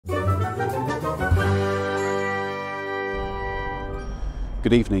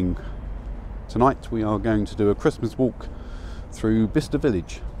Good evening. Tonight we are going to do a Christmas walk through Bicester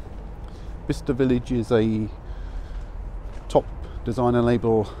Village. Bicester Village is a top designer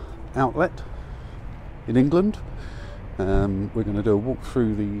label outlet in England. We're going to do a walk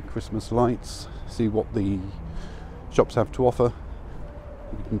through the Christmas lights, see what the shops have to offer.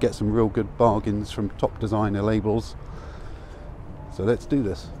 You can get some real good bargains from top designer labels. So let's do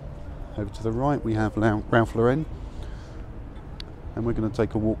this. Over to the right we have Ralph Lauren, and we're going to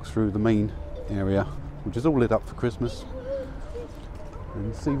take a walk through the main area, which is all lit up for Christmas,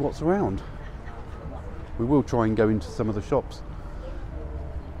 and see what's around. We will try and go into some of the shops,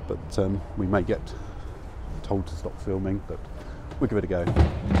 but we may get told to stop filming, but we'll give it a go.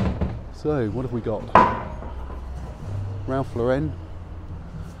 So what have we got? Ralph Lauren,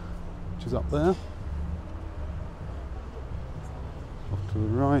 which is up there. Off to the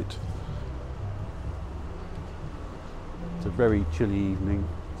right. It's a very chilly evening.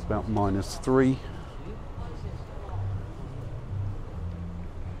 It's about -3.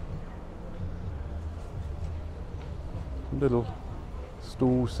 Little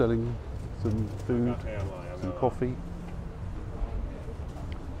stall selling some food, some coffee.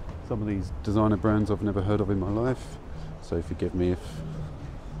 Some of these designer brands I've never heard of in my life, so forgive me if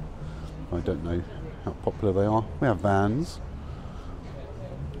I don't know how popular they are. We have Vans.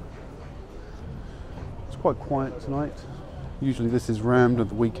 It's quite quiet tonight. Usually this is rammed at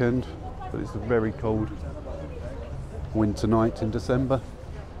the weekend, but it's a very cold winter night in December.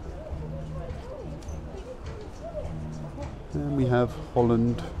 And we have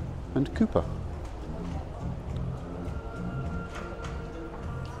Holland and Cooper.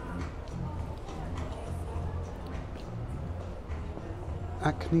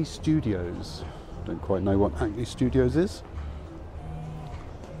 Acne Studios. Don't quite know what Acne Studios is.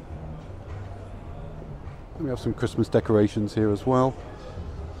 We have some Christmas decorations here as well.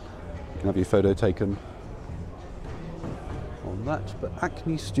 You can have your photo taken on that. But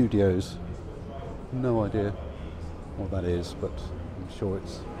Acne Studios, no idea what that is, but I'm sure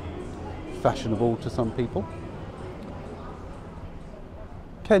it's fashionable to some people.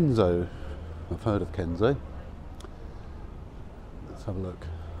 Kenzo, I've heard of Kenzo. Let's have a look.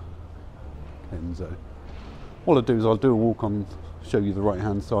 Kenzo. All I'll do is I'll do a walk on, show you the right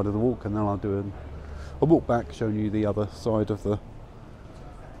hand side of the walk, and then I'll do a walk back showing you the other side of the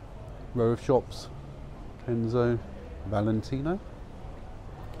row of shops. Kenzo, Valentino.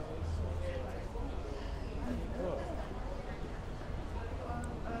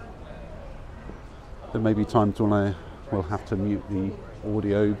 There may be times when I will have to mute the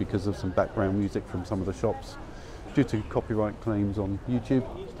audio because of some background music from some of the shops due to copyright claims on YouTube.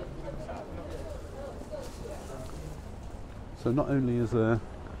 So not only is there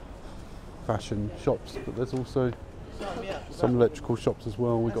fashion shops, but there's also some electrical shops as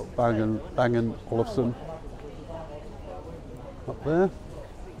well. We've got Bang & Olufsen up there,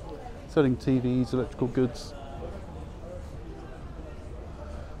 selling TVs, electrical goods.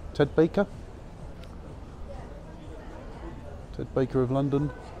 Ted Baker of London.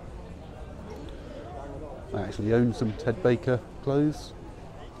 I actually own some Ted Baker clothes.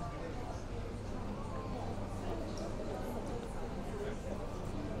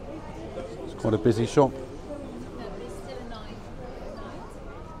 It's quite a busy shop.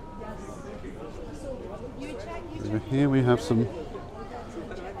 Over here we have some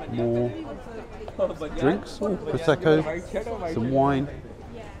more drinks, Prosecco, some wine.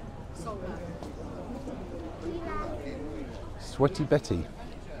 Sweaty Betty.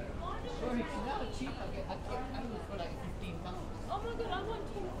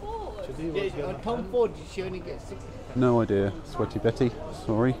 Tom Ford, she only gets 60. No idea. Sweaty Betty,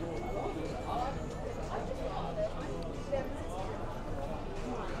 sorry.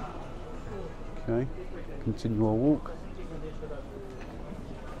 Okay, continue our walk.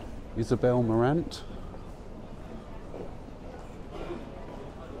 Isabel Marant.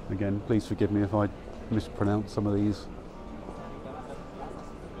 Again, please forgive me if I mispronounce some of these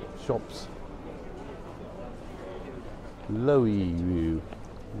shops. Low-U.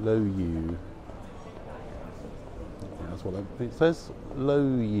 That's what it says.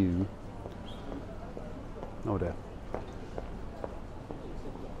 Low-U. Oh dear.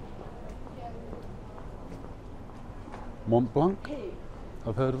 Mont Blanc.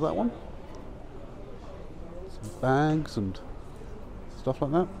 I've heard of that one. Some bags and stuff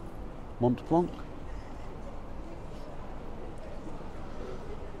like that. Mont Blanc.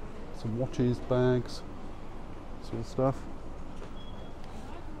 Some watches, bags, sort of stuff.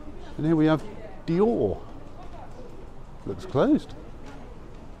 And here we have DIOR. Looks closed.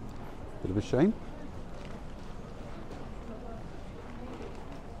 Bit of a shame.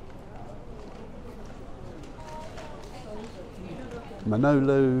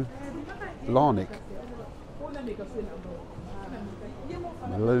 Manolo Blahnik.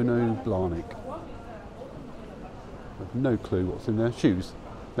 Manolo Blahnik. I've no clue what's in there. Shoes.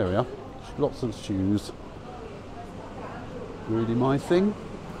 There we are. Lots of shoes. Really my thing.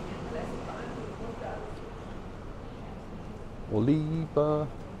 Oliva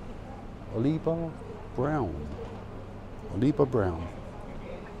Brown. Oliva Brown.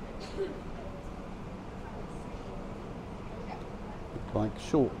 Look like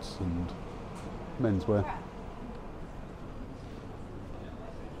shorts and menswear.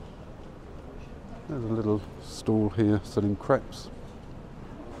 There's a little stall here selling crepes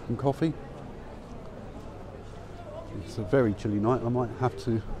and coffee. It's a very chilly night. I might have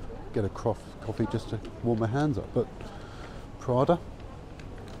to get a coffee just to warm my hands up. But PRADA.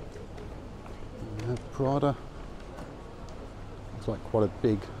 We have PRADA. Looks like quite a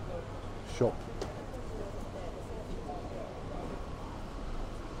big shop.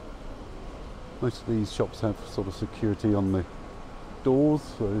 Most of these shops have sort of security on the doors,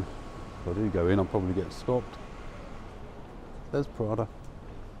 so if I do go in, I'll probably get stopped. There's PRADA.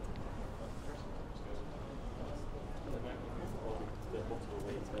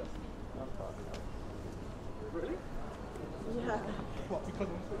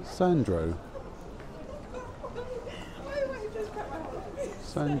 Sandro.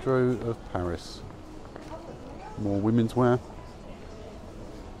 Sandro of Paris. More women's wear.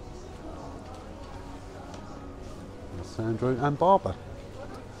 Sandro and Barbour.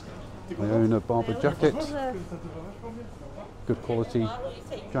 I own a Barbour jacket. Good quality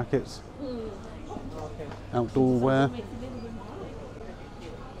jackets. Outdoor wear.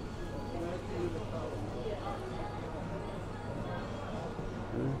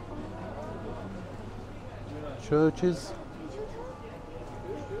 Churches,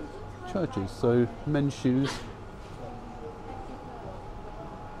 so men's shoes,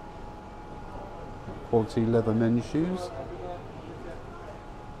 quality leather men's shoes.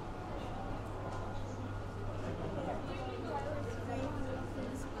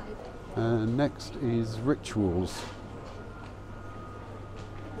 And next is Rituals.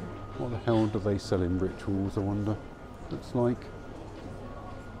 What the hell do they sell in Rituals, I wonder? Looks like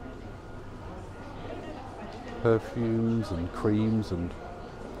perfumes and creams and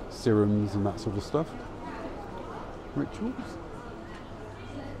serums and that sort of stuff. Rituals.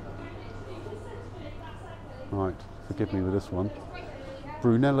 Right, forgive me with this one.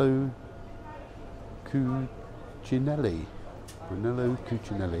 Brunello Cucinelli. Brunello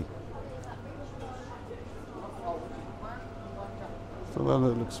Cucinelli. So that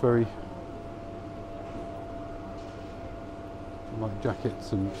looks very like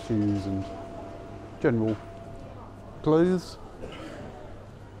jackets and shoes and general clothes.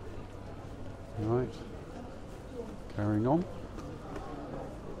 Right, carrying on.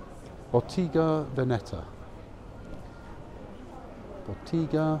 Bottega Veneta.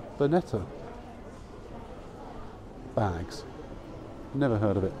 Bottega Veneta. Bags. Never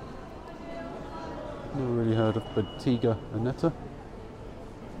heard of it. Never really heard of Bottega Veneta.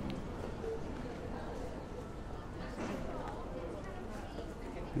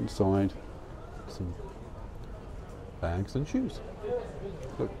 Inside, some bags and shoes.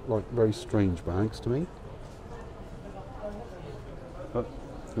 Look like very strange bags to me. But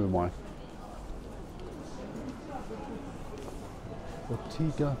who am I?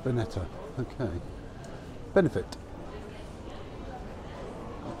 Bottega Veneta. Okay. Benefit.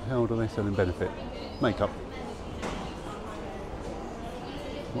 What the hell do they sell in Benefit? Makeup.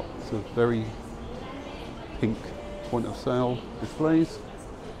 Lots of very pink point of sale displays.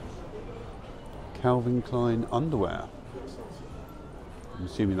 Calvin Klein underwear. I'm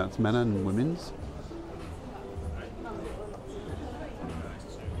assuming that's men and women's.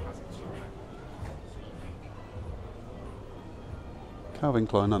 Calvin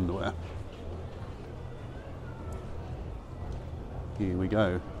Klein underwear. Here we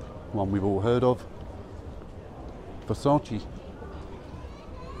go. One we've all heard of. VERSACE.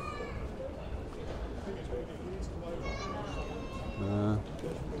 I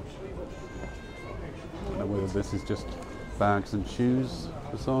don't know whether this is just bags and shoes,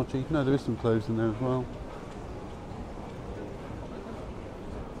 VERSACE. No, there is some clothes in there as well.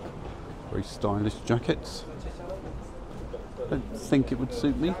 Very stylish jackets. Don't think it would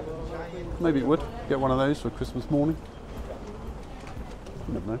suit me. Maybe it would. Get one of those for Christmas morning.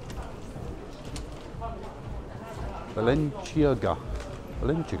 I don't know. Balenciaga.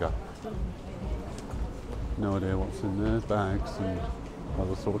 No idea what's in there. Bags and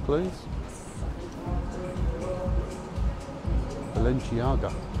other sort of clothes.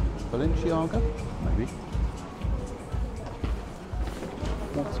 Balenciaga, maybe.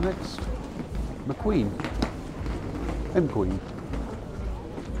 What's next? McQueen.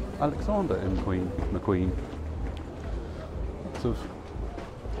 Alexander McQueen. Lots of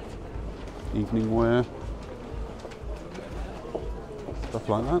evening wear, stuff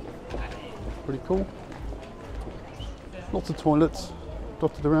like that. Pretty cool. Lots of toilets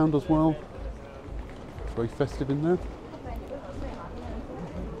dotted around as well. It's very festive in there.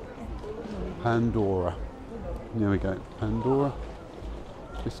 Pandora. There we go. Pandora.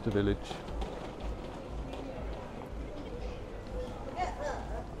 Bicester Village.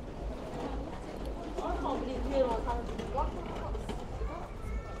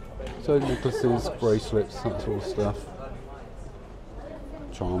 So necklaces, bracelets, that sort of stuff.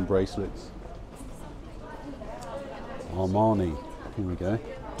 Charm bracelets. Armani. Here we go.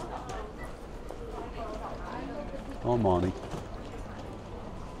 Armani.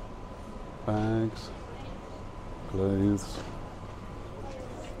 Bags. Clothes.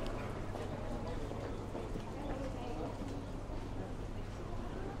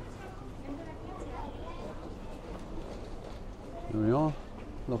 There we are.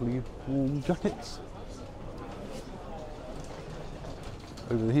 Lovely warm jackets.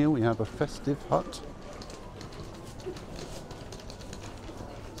 Over here we have a festive hut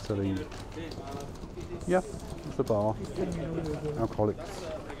selling, yeah, it's a bar, alcoholics,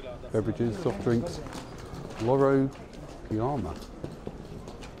 beverages, soft drinks, Loro Piana.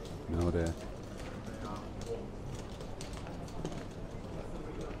 No dear.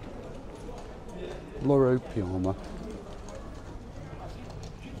 Loro Piana.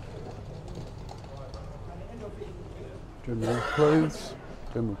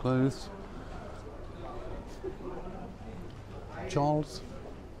 General clothes. Charles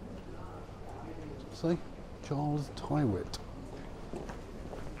Tywett.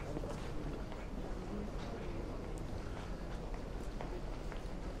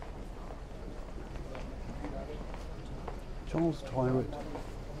 Charles Tywett,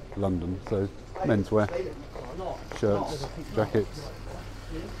 London. So menswear, shirts, jackets,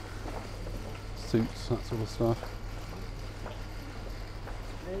 suits, that sort of stuff.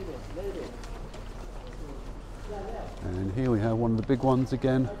 And here we have one of the big ones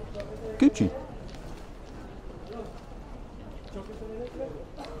again, Gucci.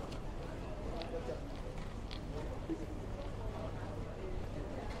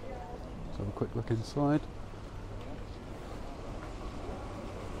 Let's have a quick look inside.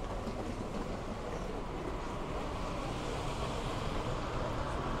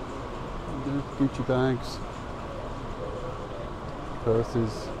 Gucci bags,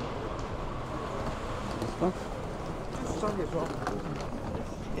 purses, stuff.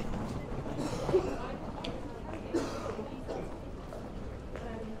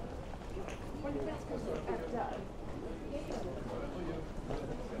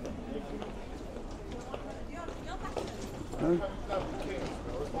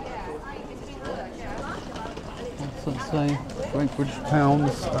 What's that say? Great British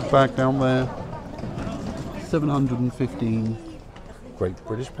pounds, that bag down there. 715 Great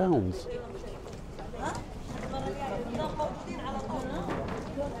British pounds.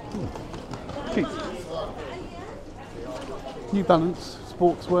 Cheap. New Balance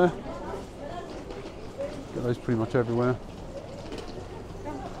sportswear. Get those pretty much everywhere.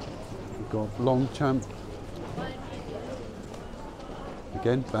 We've got Longchamp.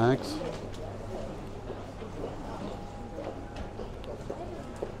 Again, bags.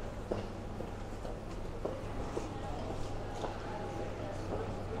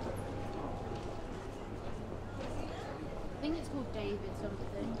 I think it's called David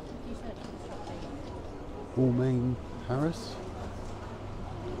something. You search for David. Balmain, Paris.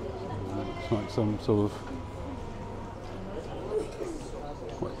 Looks like some sort of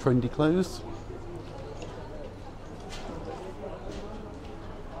quite trendy clothes.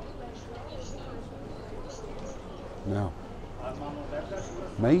 Now,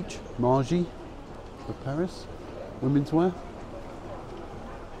 Margie of Paris, women's wear.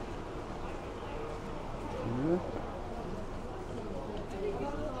 Yeah.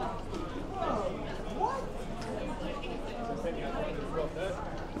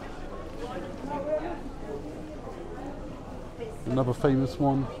 Another famous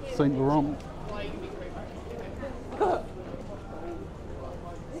one, Saint Laurent.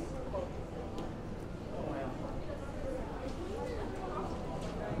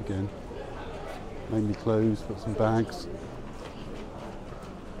 Again, mainly clothes, got some bags.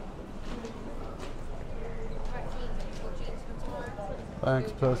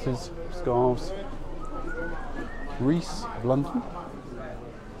 Bags, purses, scarves. Reese of London.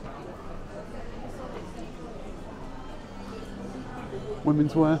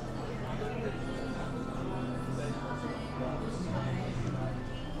 Women's wear.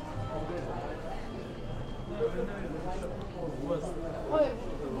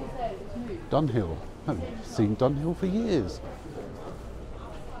 Dunhill. Haven't seen Dunhill for years.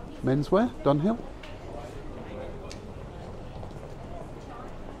 Menswear, Dunhill.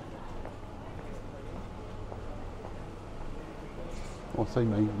 I'll say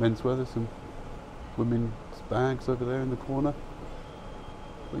menswear, there's some women's bags over there in the corner.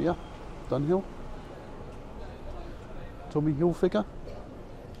 But yeah, Dunhill. Tommy Hilfiger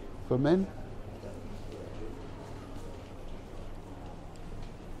for men.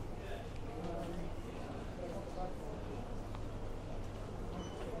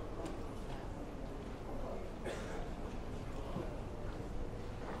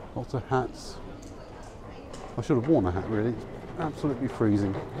 Lots of hats. I should have worn a hat really, it's absolutely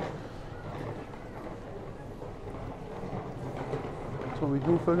freezing. Tommy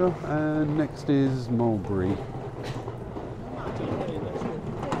Hilfiger, and next is Mulberry.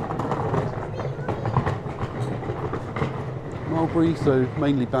 Mulberry, so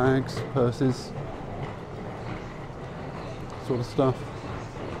mainly bags, purses, sort of stuff.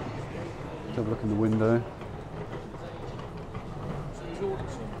 Let's have a look in the window.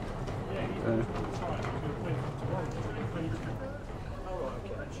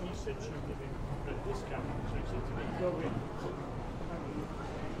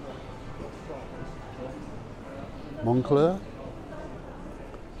 Moncler.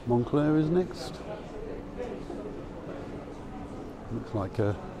 Moncler is next. Looks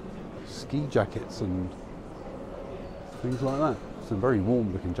like ski jackets and things like that. Some very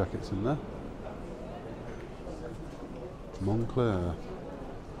warm looking jackets in there. Moncler.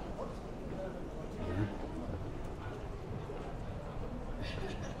 Yeah.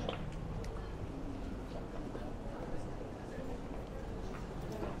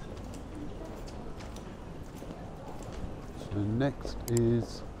 So next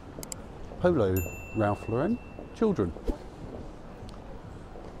is Polo, Ralph Lauren, children.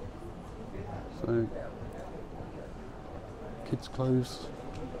 So kids' clothes,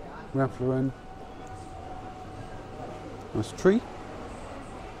 Ralph Lauren. Nice tree.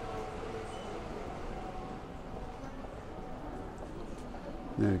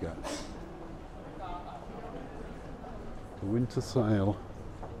 There we go. The winter sale.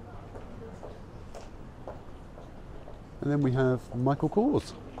 And then we have Michael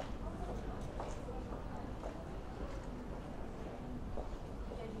Kors.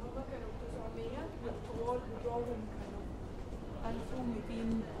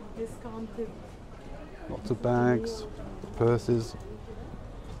 Lots of bags, purses,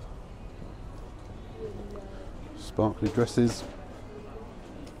 sparkly dresses.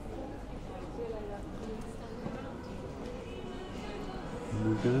 There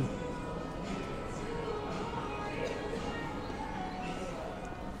we go.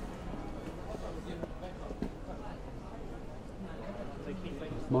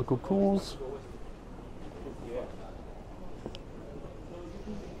 Michael Kors.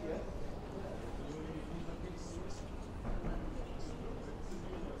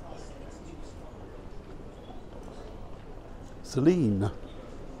 Celine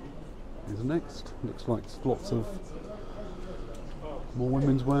is next. Looks like lots of more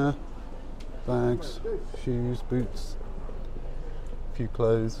women's wear, bags, shoes, boots, a few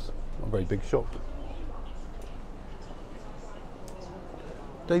clothes. Not a very big shop.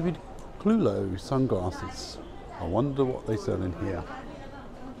 David Clulo sunglasses. I wonder what they sell in here.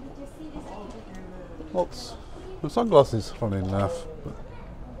 Lots of sunglasses, funny enough. But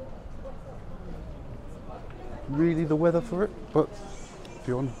really the weather for it, but if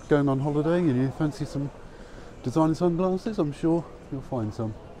you're going on holiday and you fancy some designer sunglasses, I'm sure you'll find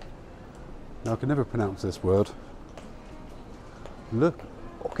some. Now I can never pronounce this word. Le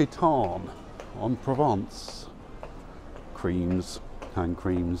Occitan en Provence. Creams, hand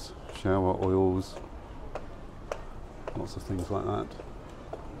creams, shower oils, lots of things like that.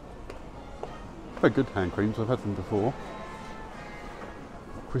 Very good hand creams, I've had them before.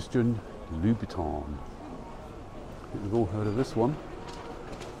 Christian Louboutin. I think we've all heard of this one.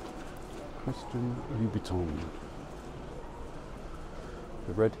 Christian Louboutin.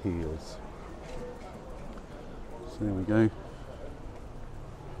 The red heels. So there we go.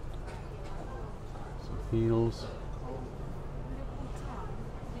 Some heels.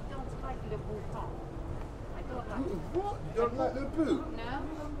 What? You don't like the boot? No.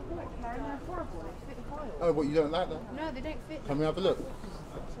 They're horrible. They fit the file. Oh, what, you don't like that? No, they don't fit. Can we have a look?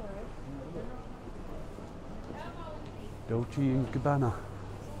 Sorry. Dolce and Gabbana.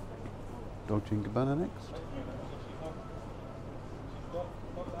 Dolce and Gabbana next.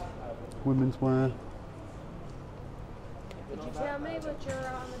 Women's wear. Could you tell me what you're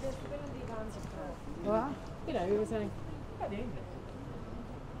on the disability council for? What? You know, you were saying.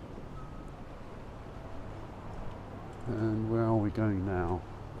 And where are we going now?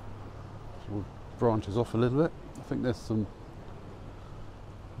 So we'll branch us off a little bit. I think there's some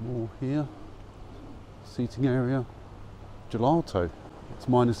more here. Seating area. Gelato. It's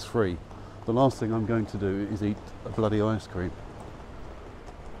 -3. The last thing I'm going to do is eat a bloody ice cream.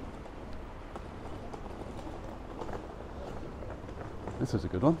 This is a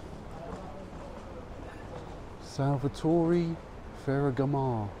good one. Salvatore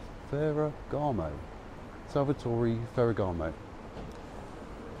Ferragamo. Salvatore Ferragamo.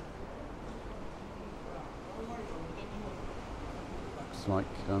 Looks like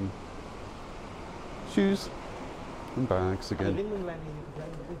shoes and bags again.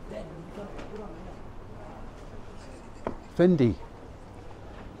 Fendi.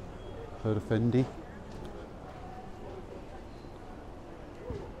 Heard of Fendi?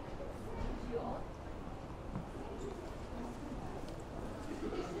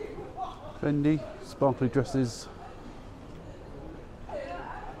 Fendi, sparkly dresses.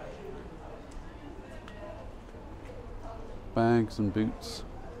 Bags and boots.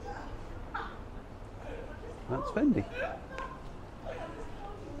 That's Fendi.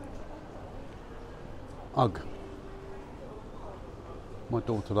 UGG. My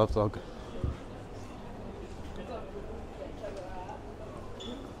daughter loves UGG.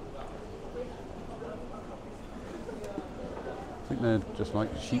 I think they're just like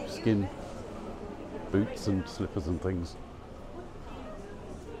sheepskin boots and slippers and things.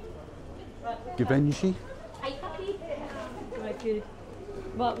 Givenchy. Are you happy? Right, good.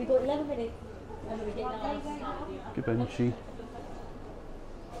 Right, we've got 11 minutes. And then we get that. Givenchy.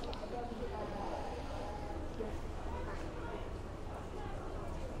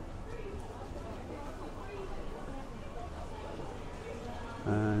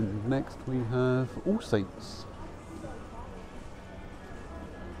 And next we have All Saints.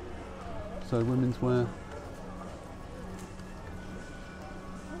 So women's wear.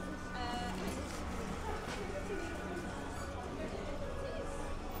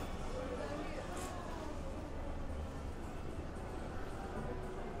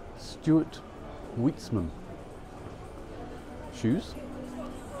 Stuart Weitzman. Shoes.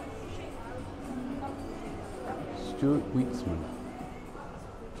 Stuart Weitzman.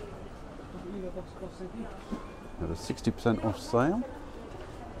 At a 60% off sale.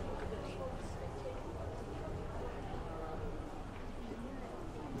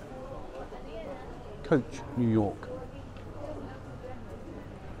 Coach, New York.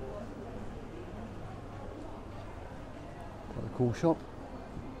 Quite a cool shop.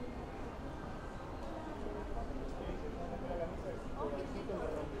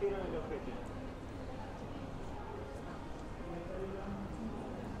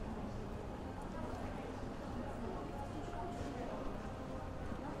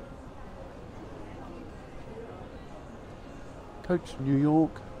 Coach, New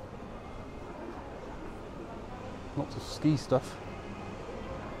York. Lots of ski stuff.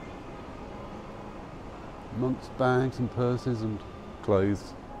 Amongst bags and purses and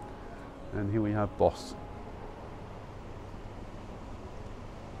clothes. And here we have Boss.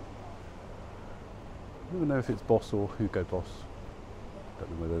 I don't know if it's Boss or Hugo Boss.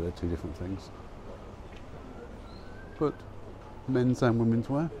 Don't know whether they're two different things. But men's and women's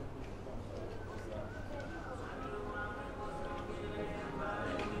wear.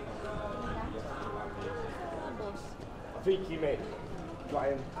 Vicky, mate.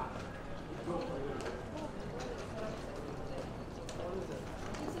 Brian.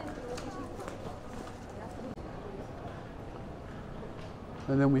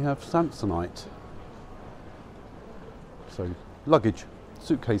 And then we have Samsonite. So luggage,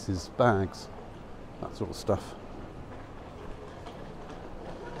 suitcases, bags, that sort of stuff.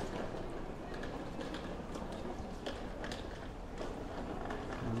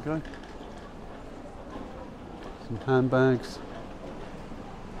 There we go. Some handbags.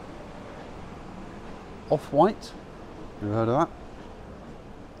 Off-White. You heard of that?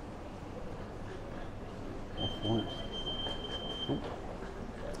 Off-White. Oh.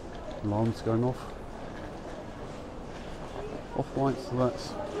 Alarm's going off. Off-White, so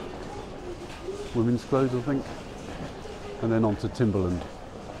that's women's clothes, I think. And then on to Timberland.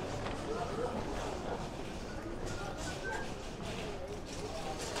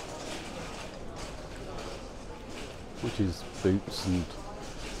 which is boots and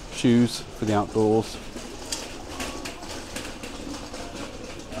shoes for the outdoors.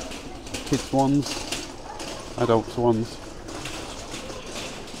 Kids ones, adults ones.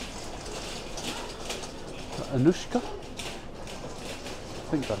 Anushka? I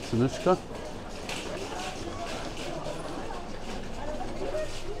think that's Anushka.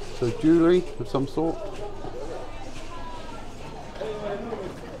 So jewellery of some sort.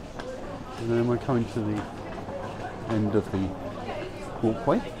 And then we're coming to the end of the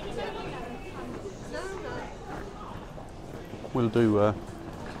walkway. We'll do, well,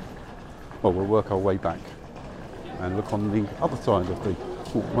 we'll work our way back and look on the other side of the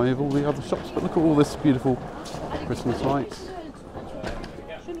walkway of all the other shops. But look at all this beautiful Christmas lights.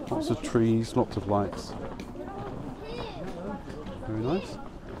 Lots of trees, lots of lights. Very nice.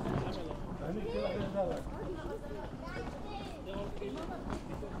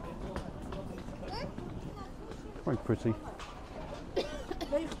 Very pretty.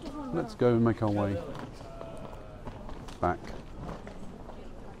 Let's go and make our way back.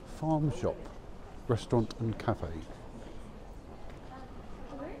 Farm shop, restaurant and cafe.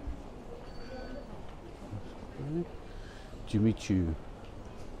 Jimmy Choo.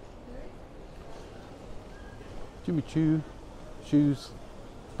 Jimmy Choo, shoes,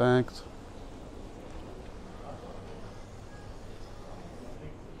 bags.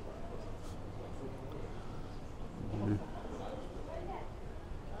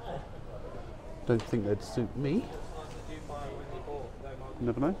 Don't think they'd suit me.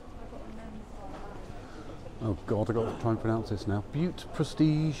 Never know. Oh God, I've got to try and pronounce this now. Butte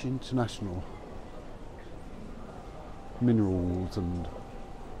Prestige International. Minerals and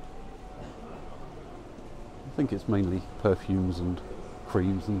I think it's mainly perfumes and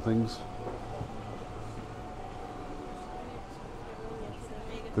creams and things.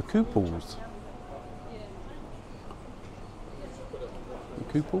 The Couples. The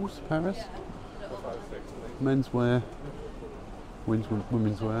Couples, Paris. Menswear,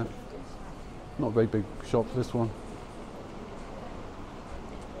 women's wear. Not a very big shop, this one.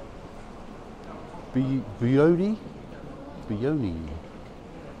 Bioni?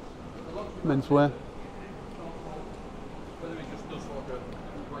 Menswear.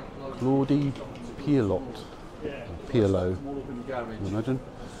 Claudie Pierlot. Pierlot, I imagine.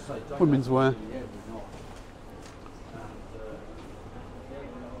 Women's wear.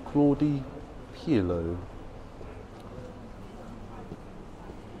 Claudie Pierlot.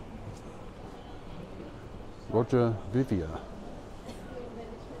 Roger Vivier.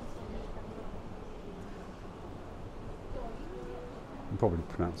 I'm probably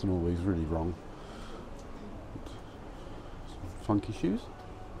pronouncing all these really wrong. Some funky shoes.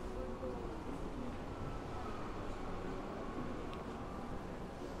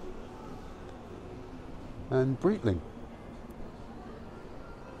 And Breitling.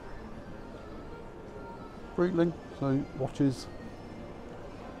 Breitling, so watches.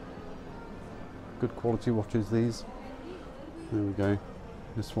 Good quality watches these. There we go.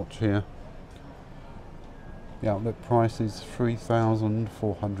 This watch here. The outlet price is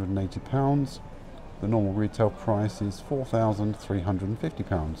 £3,480. The normal retail price is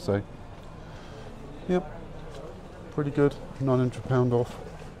 £4,350. So, yep, pretty good. £900 off.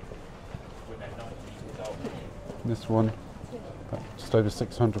 This one, just over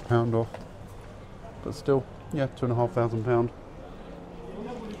 £600 off. But still, yeah, £2,500.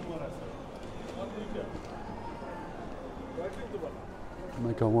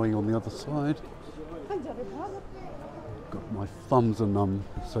 Make our way on the other side. God, my thumbs are numb,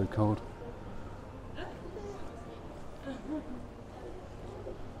 it's so cold.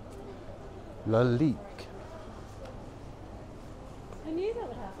 Lalique. I knew that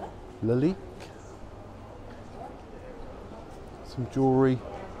would happen. Lalique. Some jewellery.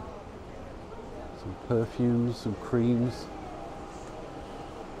 Some perfumes, some creams.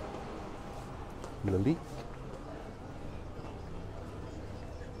 Lalique.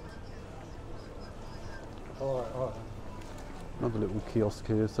 Another little kiosk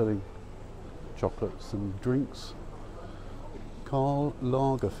here selling chocolates and drinks. Karl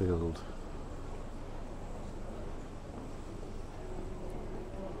Lagerfeld.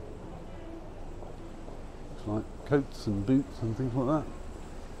 Looks like coats and boots and things like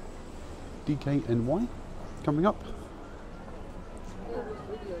that. DKNY coming up.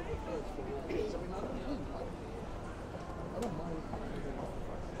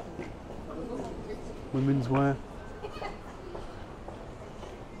 Women's wear.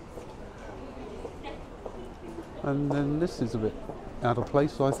 And then this is a bit out of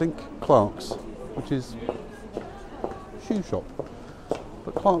place, I think. Clark's, which is shoe shop.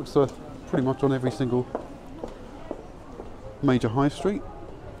 But Clark's are pretty much on every single major high street.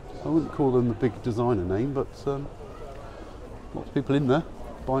 I wouldn't call them the big designer name, but lots of people in there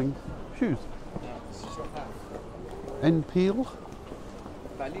buying shoes. Peel.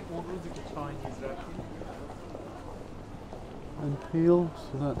 Peel,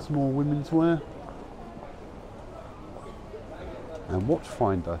 so that's more women's wear. And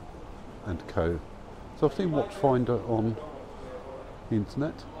Watchfinder and Co. So I've seen Watchfinder on the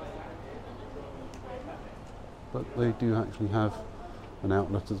internet, but they do actually have an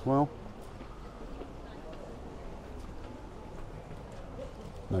outlet as well.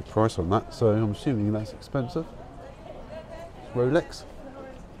 No price on that, so I'm assuming that's expensive. Rolex.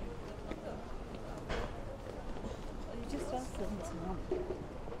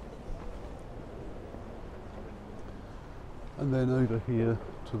 And then over here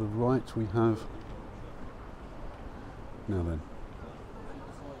to the right we have, now then,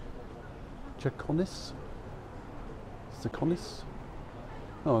 Chaconis? Saconis?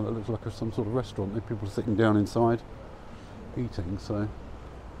 Oh, that looks like some sort of restaurant. There are people sitting down inside eating, so I'm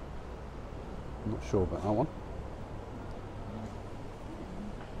not sure about that one.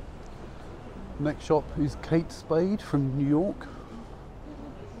 Next shop is Kate Spade from New York.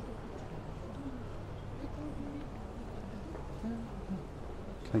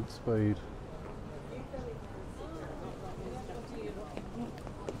 Kate Spade.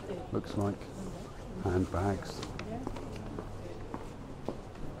 Looks like handbags.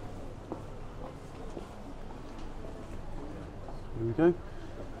 Here we go.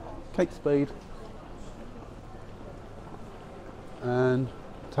 Kate Spade and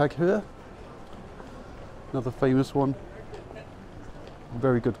TAGHEUER, another famous one.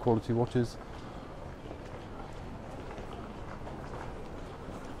 Very good quality watches.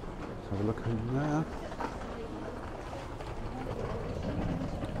 Let's have a look in there.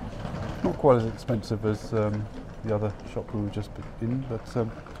 Not quite as expensive as the other shop we were just in, but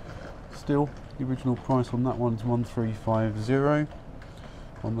still, the original price on that one's 1350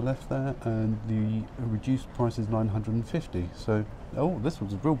 on the left there, and the reduced price is 950. So, oh, this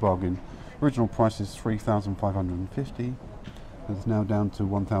was a real bargain. Original price is 3,550, and it's now down to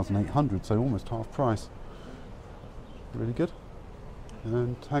 1,800, so almost half price. Really good.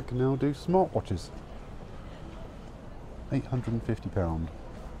 And TAG now do smartwatches. £850.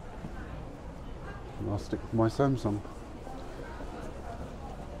 I'll stick with my Samsung.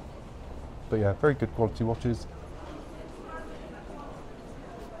 But yeah, very good quality watches.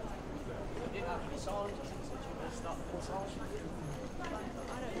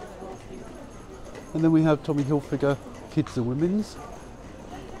 And then we have Tommy Hilfiger Kids and Women's.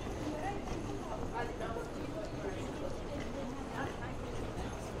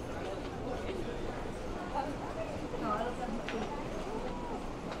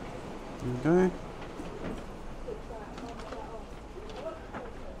 There we go.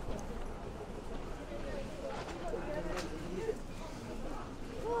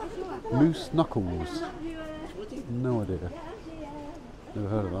 Moose Knuckles. No idea. Never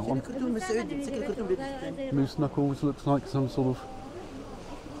heard of that one. Moose Knuckles looks like some sort of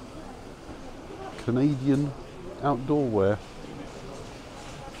Canadian outdoor wear.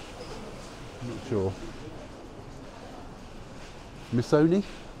 Not sure. Missoni.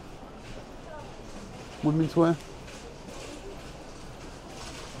 Women's wear.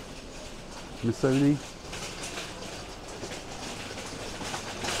 Missoni.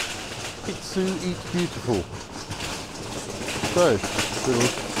 Itsu Eat Beautiful. So, little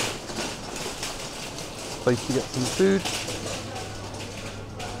place to get some food.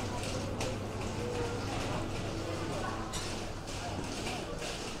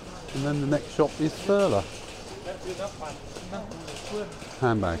 And then the next shop is Furla.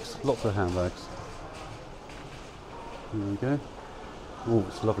 Handbags, lots of handbags. There we go. Oh,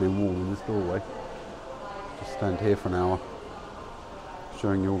 it's lovely and warm in this doorway. Just stand here for an hour,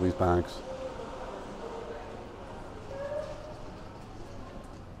 showing you all these bags.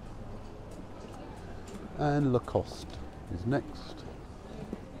 And Lacoste is next.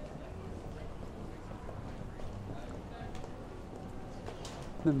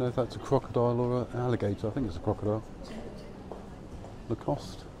 I don't know if that's a crocodile or an alligator. I think it's a crocodile.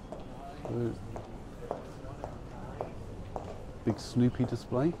 Lacoste. So, big Snoopy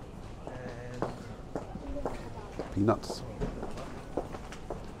display. Peanuts.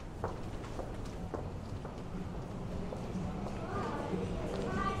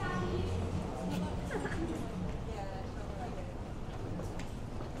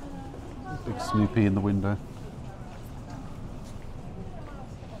 Big Snoopy in the window.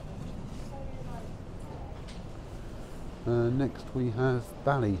 Next we have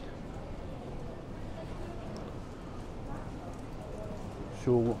Bally.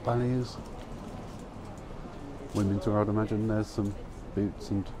 sure what ballet is. Women's wear, I'd imagine. There's some boots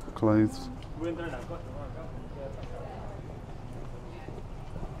and clothes.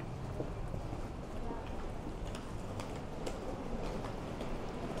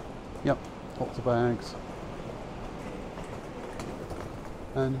 Yep, lots of bags.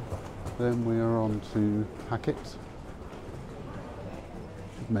 And then we are on to Hackett,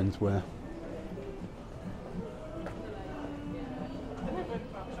 menswear.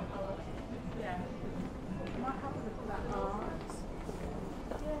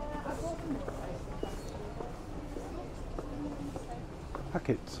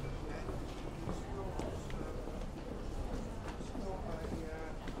 Hackett.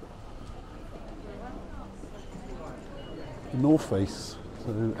 North Face,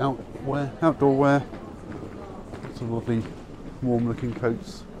 so outdoor wear, some lovely warm looking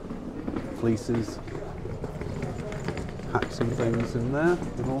coats, fleeces, hats and things in there,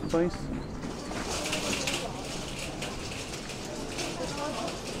 the North Face.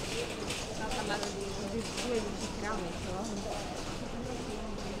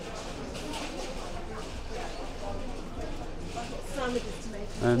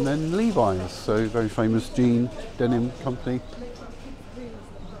 And then Levi's, so very famous jean denim company.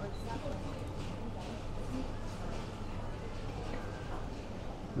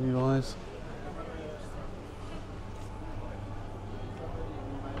 Levi's.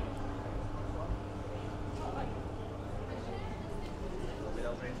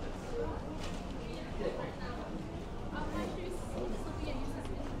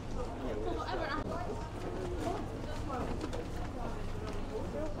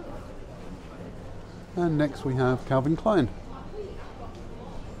 And next we have Calvin Klein.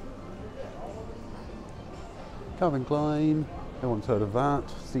 Calvin Klein, everyone's heard of that,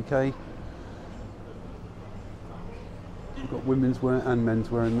 CK. We've got women's wear and men's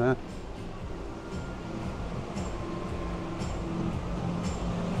wear in there.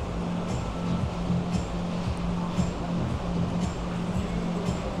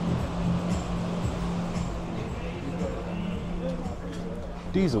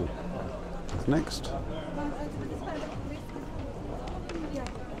 Diesel is next.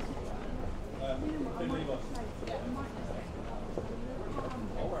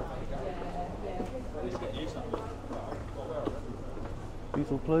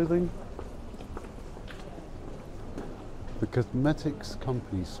 Diesel clothing. The cosmetics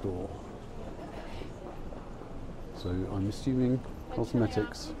company store. So I'm assuming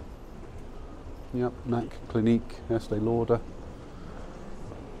cosmetics. Yep, MAC, Clinique, Estee Lauder.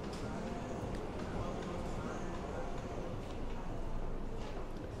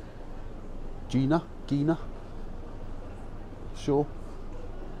 Gina, sure.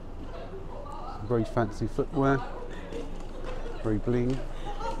 Some very fancy footwear, very bling.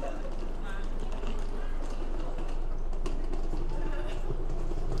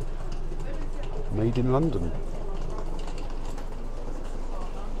 Made in London.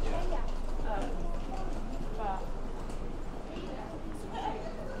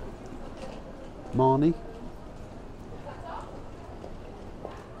 Armani.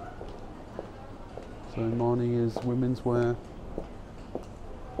 So Armani is women's wear.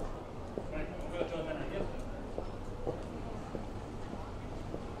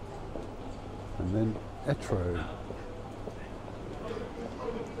 And then Etro.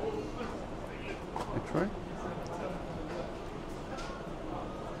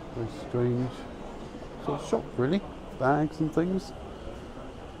 Very strange sort of shop, really. Bags and things.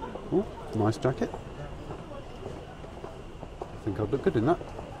 Oh, nice jacket. I think I'd look good in that.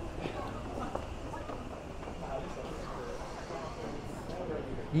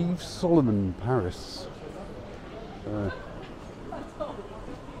 Yves Solomon, Paris. We've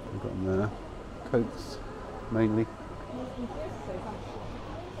got them there. Coats, mainly.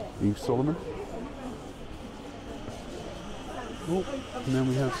 Yves Solomon. Oh, and then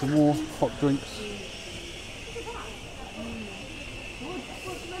we have some more hot drinks.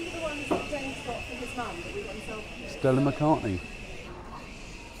 Stella McCartney,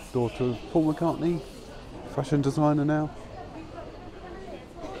 daughter of Paul McCartney, fashion designer now.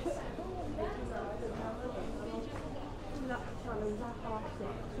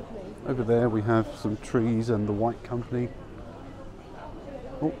 Over there we have some trees and the White Company.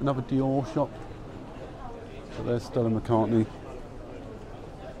 Oh, another DIOR shop. So there's Stella McCartney.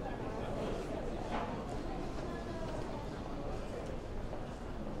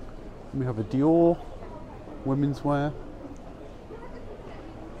 We have a DIOR women's wear.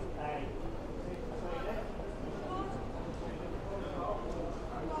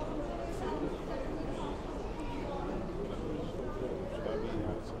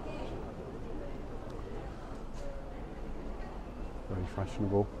 Very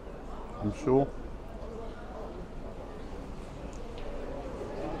fashionable, I'm sure.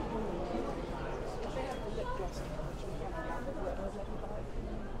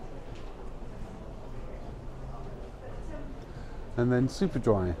 And then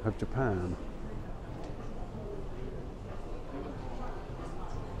Superdry of Japan.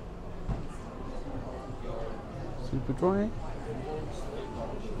 Superdry.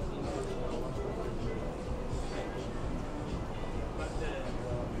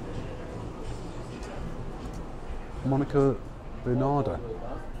 Monica Bernarda.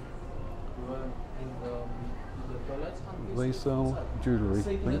 They sell jewellery, I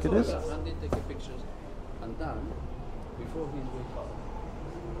think it is.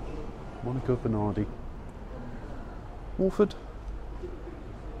 Monica Bernardi. Walford.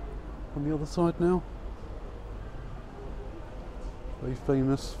 On the other side now. Very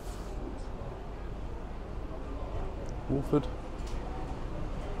famous. Walford.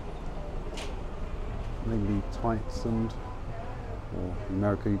 Mainly tights and, or in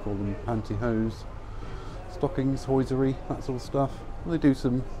America you call them pantyhose, stockings, hosiery, that sort of stuff. They do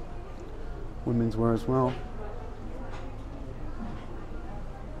some women's wear as well.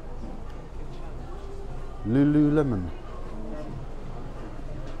 Lululemon.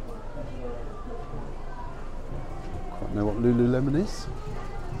 Quite know what Lululemon is.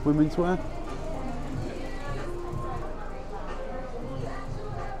 Women's wear.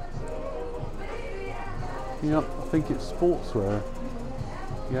 Yep, I think it's sportswear.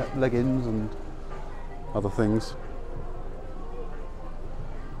 Yeah, leggings and other things.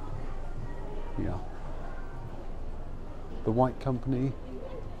 Yeah. The White Company.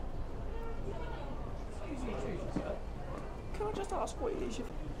 Can I just ask what it is?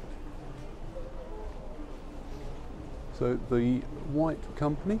 So the White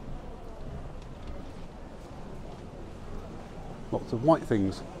Company. Lots of white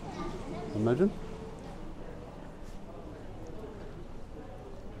things, I imagine.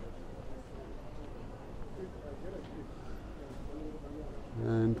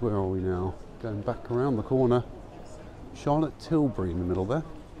 And where are we now? Going back around the corner. Charlotte Tilbury in the middle there.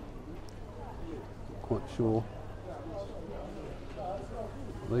 Not quite sure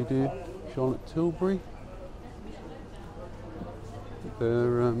what they do. Charlotte Tilbury.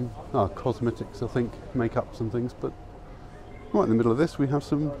 They're cosmetics, I think, makeups and things, but right in the middle of this we have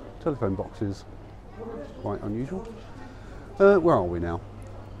some telephone boxes. Quite unusual. Where are we now?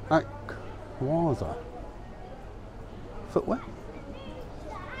 Aquaza. Footwear.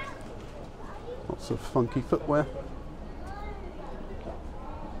 Lots of funky footwear.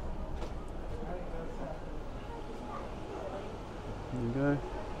 There you go.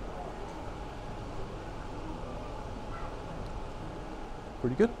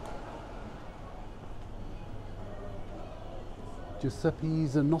 Pretty good. Giuseppe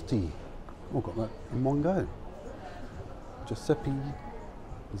Zanotti. Oh, got that in one go. Giuseppe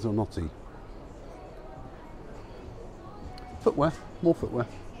Zanotti. Footwear, more footwear.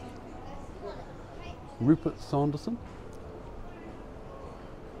 Rupert Sanderson.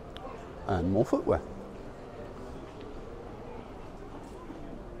 And more footwear.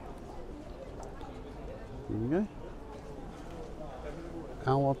 There we go.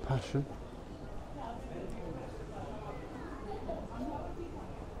 Our Passion.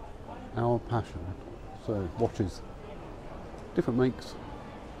 Our Passion. So watches. Different makes.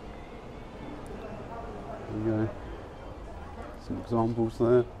 There we go. Some examples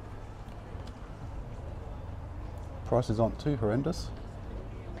there. Prices aren't too horrendous.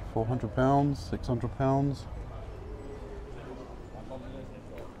 £400, £600.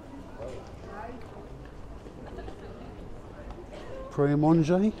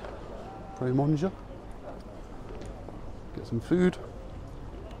 Pré-à-manger. Pré-à-manger. Get some food.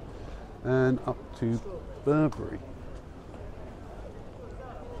 And up to Burberry.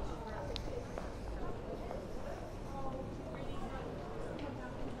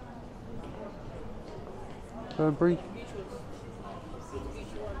 Burberry.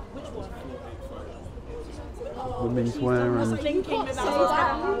 Women's wear and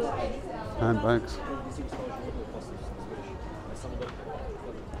handbags.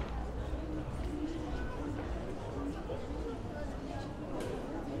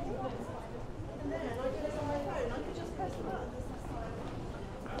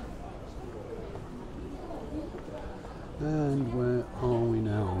 And where are we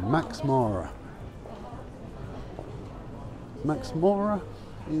now? Max Mara. Max Mara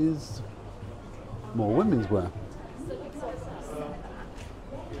is more women's wear.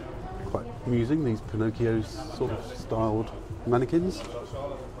 Quite amusing, these Pinocchio sort of styled mannequins.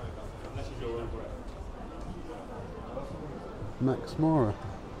 Max Mara.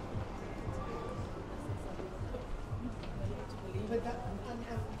 But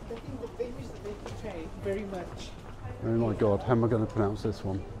the thing, the image that they portray very much. Oh my god, how am I going to pronounce this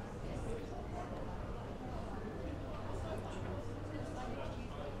one?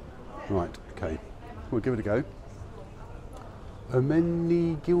 Right, okay. We'll give it a go.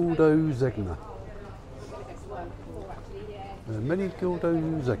 Ermenegildo Zegna.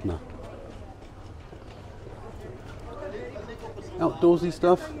 Ermenegildo Zegna. Outdoorsy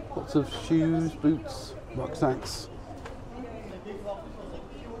stuff, lots of shoes, boots, rucksacks,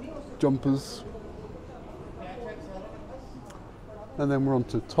 jumpers. And then we're on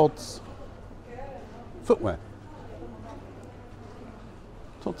to Todd's footwear.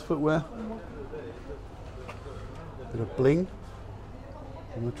 Todd's footwear. Bit of bling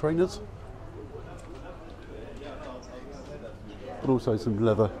on the trainers. But also some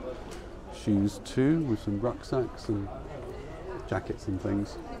leather shoes too, with some rucksacks and jackets and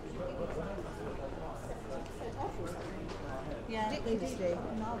things.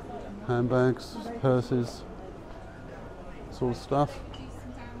 Handbags, purses, sort of stuff.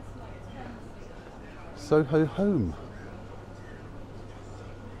 Soho Home.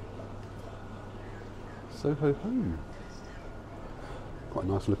 Soho Home. Quite a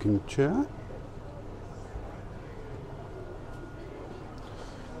nice looking chair.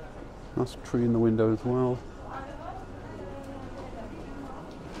 Nice tree in the window as well.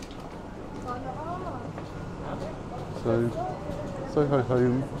 So, Soho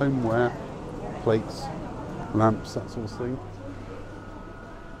Home, homeware, plates, lamps, that sort of thing.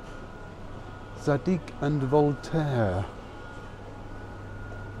 Zadig and Voltaire.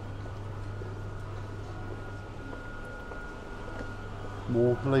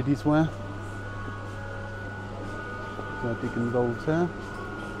 More ladies' wear. Zadig and Voltaire.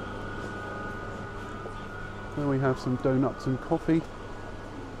 Then we have some donuts and coffee.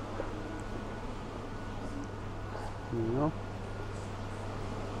 There we are.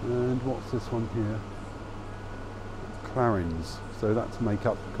 And what's this one here? Clarins. So that's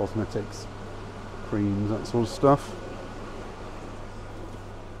makeup, cosmetics, creams, that sort of stuff.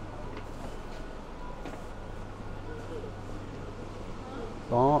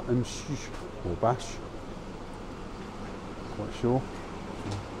 Bar and Shish, or Bash. Quite sure.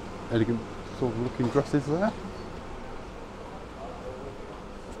 Elegant sort of looking dresses there. I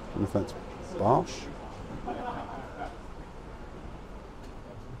don't know if that's Barsh.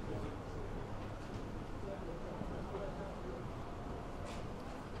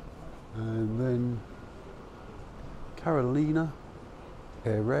 And then Carolina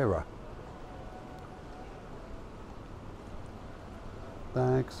Herrera.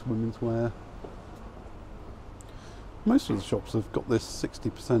 Bags, women's wear. Most of the shops have got this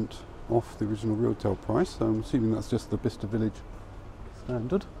 60% off the original retail price, so I'm assuming that's just the Bicester Village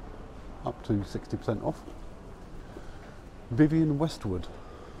standard, up to 60% off. Vivienne Westwood.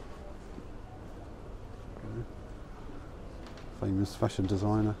 Okay. Famous fashion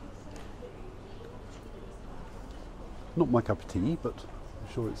designer. Not my cup of tea, but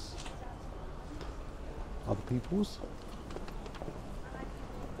I'm sure it's other people's.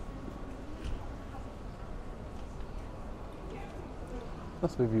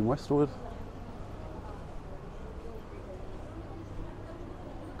 That's Vivienne Westwood.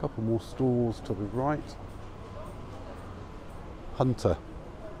 A couple more stores to the right. Hunter.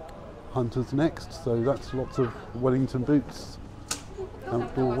 Hunter's next, so that's lots of Wellington boots,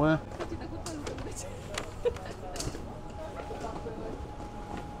 outdoor wear.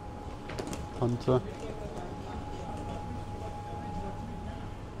 Hunter.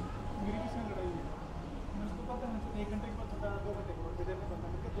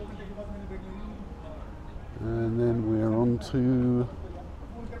 And then we're on to,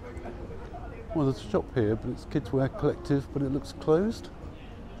 well, there's a shop here, but it's Kids Wear Collective, but it looks closed.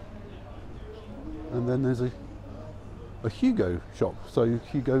 And then there's a Hugo shop, so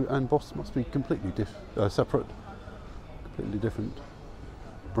Hugo and Boss must be completely separate, completely different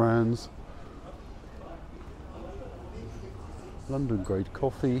brands. London Grade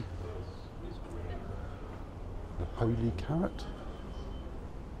Coffee, the Holy Carrot.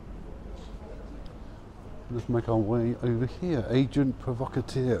 Let's make our way over here. Agent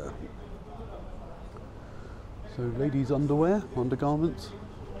Provocateur. So ladies' underwear, undergarments,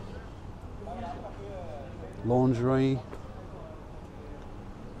 lingerie,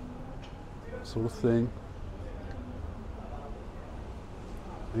 sort of thing.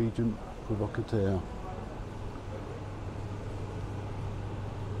 Agent Provocateur.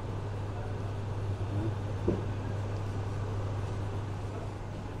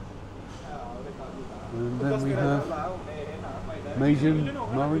 And then we have Mason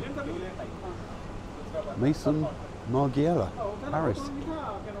Murray, Mason Margiela, Paris.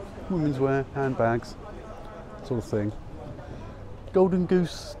 Women's wear, handbags, sort of thing. Golden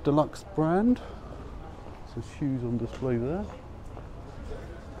Goose Deluxe brand. So shoes on display there.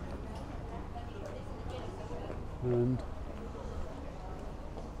 And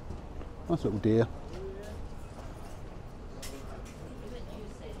nice little deer.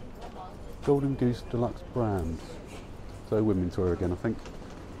 Golden Goose Deluxe brand. So women's wear again, I think.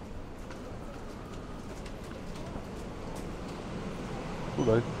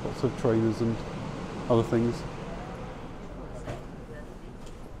 Although lots of trainers and other things.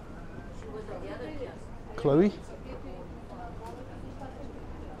 Chloe.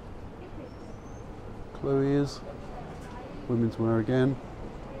 Chloe is women's wear again.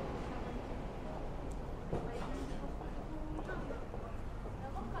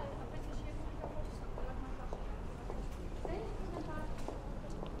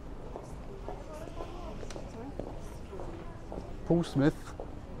 Paul Smith,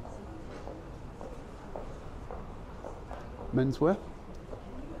 menswear.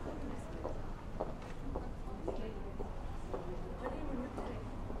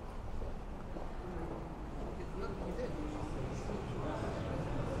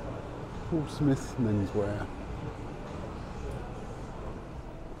 Paul Smith menswear.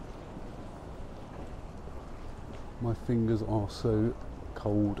 My fingers are so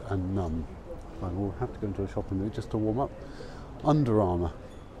cold and numb. I will have to go into a shop in a minute just to warm up. Under Armour.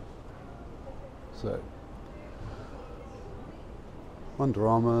 So, Under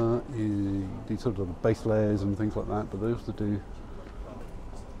Armour is these sort of base layers and things like that, but they also do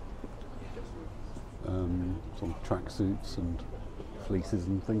sort of tracksuits and fleeces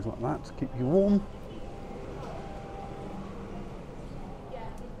and things like that to keep you warm.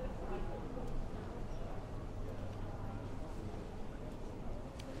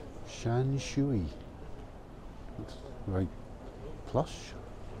 Shan Shui. Looks very plush.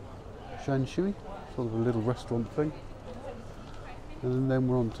 Shan Shui, sort of a little restaurant thing. And then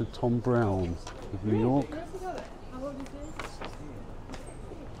we're on to Tom Brown of New York.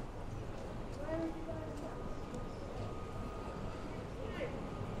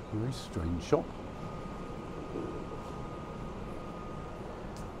 Very strange shop.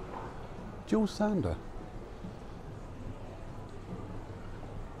 Jill Sander.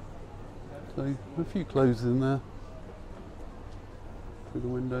 So a few clothes in there through the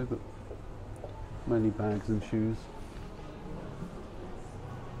window, but mainly bags and shoes.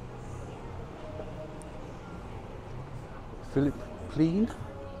 Philip Plein,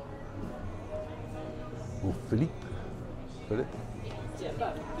 or Philippe, Philip.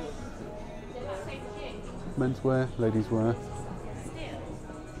 Menswear, ladies wear.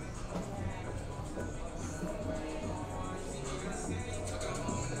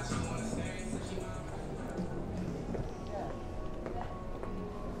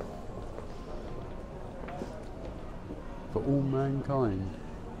 For all mankind.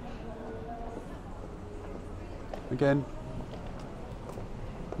 Again,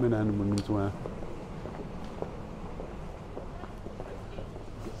 men and women's wear.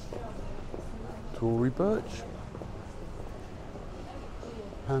 Tory Birch.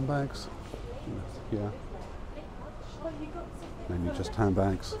 Handbags. Yeah. Mainly just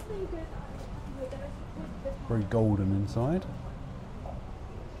handbags. Very golden inside.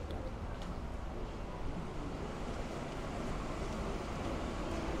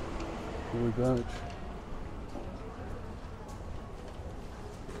 Tory Birch.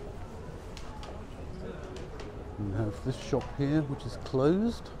 We have this shop here, which is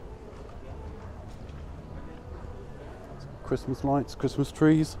closed. Christmas lights, Christmas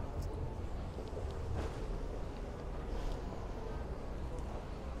trees.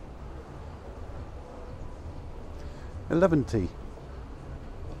 $11.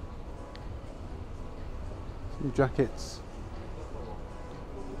 Some jackets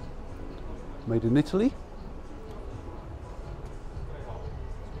made in Italy.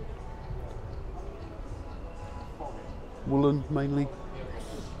 Woolen mainly.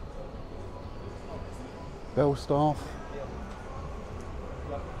 Belstaff.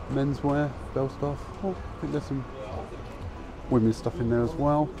 Menswear, Belstaff. Oh, I think there's some women's stuff in there as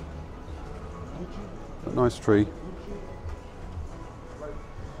well. A nice tree.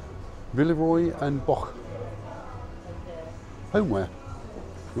 Villeroy and Boch. Homeware.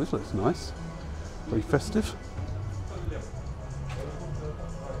 This looks nice. Very festive.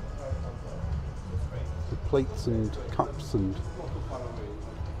 The plates and cups and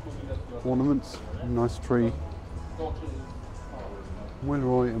ornaments. Nice tree.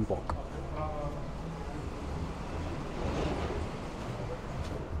 Villeroy and Boch.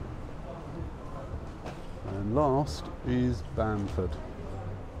 last is Bamford.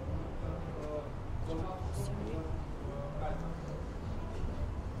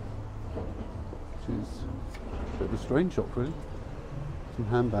 Which is a bit of a strange shop really. Some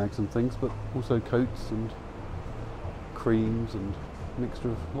handbags and things, but also coats and creams and a mixture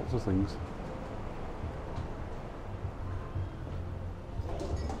of lots of things.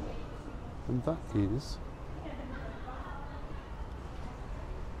 And that is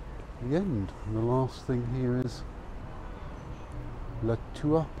the end. And the last thing here is La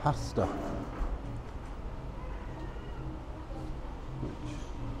Tua Pasta, which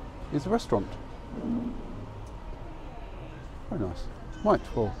is a restaurant. Very nice. Right,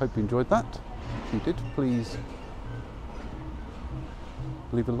 well, hope you enjoyed that. If you did, please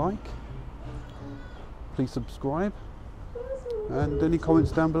leave a like, please subscribe, and any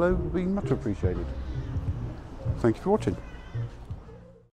comments down below would be much appreciated. Thank you for watching.